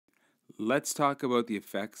Let's talk about the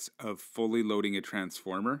effects of fully loading a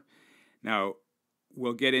transformer. Now,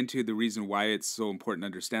 we'll get into the reason why it's so important to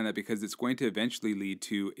understand that, because it's going to eventually lead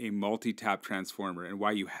to a multi-tap transformer and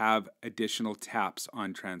why you have additional taps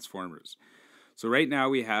on transformers. So right now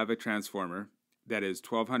we have a transformer that is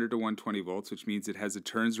 1200 to 120 volts, which means it has a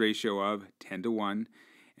turns ratio of 10 to 1.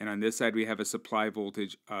 And on this side we have a supply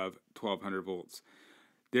voltage of 1200 volts.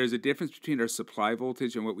 There's a difference between our supply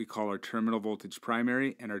voltage and what we call our terminal voltage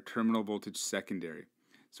primary and our terminal voltage secondary.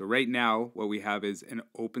 So right now what we have is an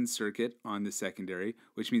open circuit on the secondary,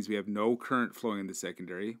 which means we have no current flowing in the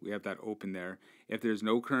secondary. We have that open there. If there's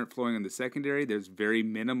no current flowing in the secondary, there's very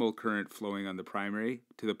minimal current flowing on the primary,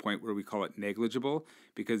 to the point where we call it negligible,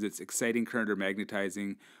 because it's exciting current or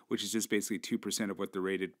magnetizing, which is just basically 2% of what the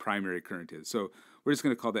rated primary current is. So we're just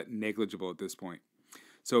going to call that negligible at this point.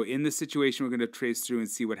 So in this situation, we're going to trace through and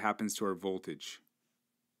see what happens to our voltage.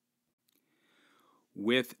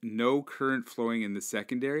 With no current flowing in the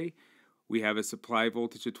secondary, we have a supply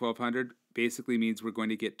voltage of 1200. Basically means we're going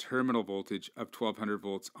to get terminal voltage of 1200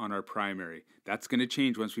 volts on our primary. That's going to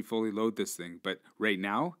change once we fully load this thing. But right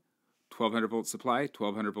now, 1200 volts supply,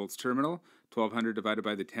 1200 volts terminal, 1200 divided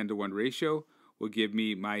by the 10 to 1 ratio will give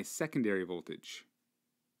me my secondary voltage,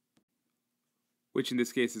 which in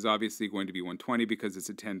this case is obviously going to be 120 because it's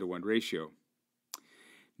a 10 to 1 ratio.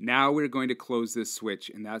 Now we're going to close this switch,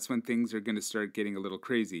 and that's when things are going to start getting a little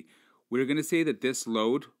crazy. We're going to say that this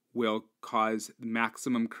load will cause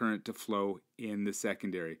maximum current to flow in the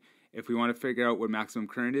secondary. If we want to figure out what maximum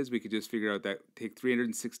current is, we could just figure out that take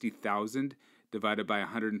 360,000 divided by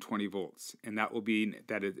 120 volts, and that will be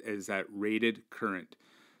that it is that rated current.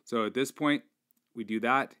 So at this point, we do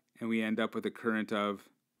that, and we end up with a current of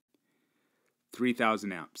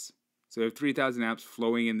 3,000 amps. So we have 3,000 amps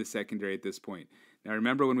flowing in the secondary at this point. Now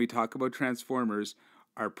remember, when we talk about transformers,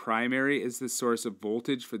 our primary is the source of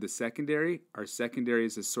voltage for the secondary. Our secondary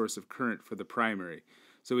is the source of current for the primary.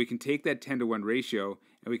 So we can take that 10 to 1 ratio,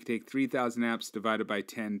 and we can take 3,000 amps divided by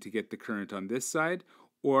 10 to get the current on this side,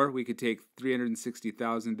 or we could take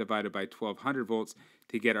 360,000 divided by 1200 volts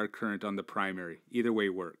to get our current on the primary. Either way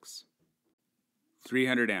works.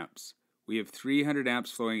 300 amps. We have 300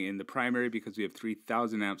 amps flowing in the primary because we have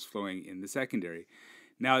 3,000 amps flowing in the secondary.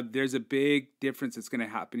 Now, there's a big difference that's going to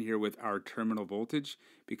happen here with our terminal voltage.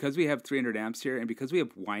 Because we have 300 amps here, and because we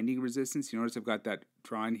have winding resistance, you notice I've got that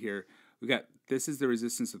drawn here. This is the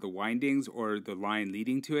resistance of the windings, or the line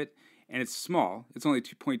leading to it, and it's small. It's only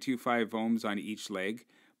 2.25 ohms on each leg,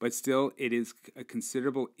 but still it is a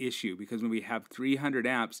considerable issue, because when we have 300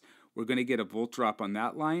 amps, we're going to get a volt drop on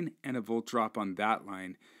that line and a volt drop on that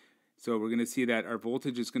line. So we're going to see that our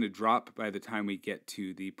voltage is going to drop by the time we get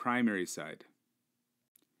to the primary side.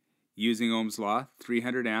 Using Ohm's law,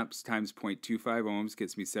 300 amps times 0.25 ohms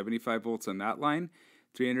gets me 75 volts on that line.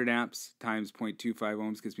 300 amps times 0.25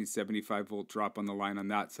 ohms gives me 75 volt drop on the line on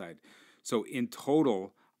that side. So in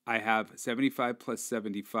total, I have 75 plus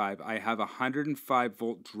 75. I have a 105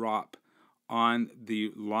 volt drop on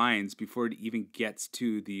the lines before it even gets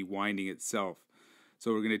to the winding itself.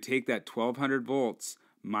 So we're going to take that 1200 volts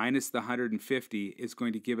minus the 150 is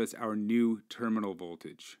going to give us our new terminal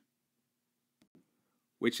voltage,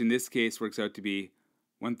 which in this case works out to be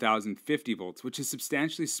 1050 volts, which is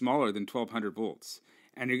substantially smaller than 1200 volts.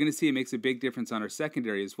 And you're going to see it makes a big difference on our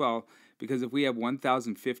secondary as well, because if we have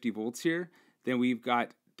 1050 volts here, then we've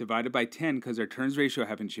got divided by 10, because our turns ratio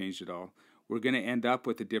haven't changed at all, we're going to end up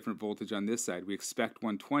with a different voltage on this side. We expect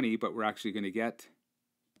 120, but we're actually going to get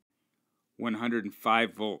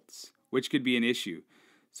 105 volts, which could be an issue.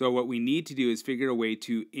 So what we need to do is figure a way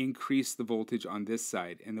to increase the voltage on this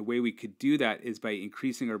side. And the way we could do that is by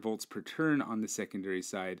increasing our volts per turn on the secondary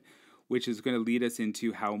side, which is going to lead us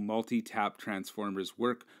into how multi-tap transformers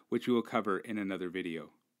work, which we will cover in another video.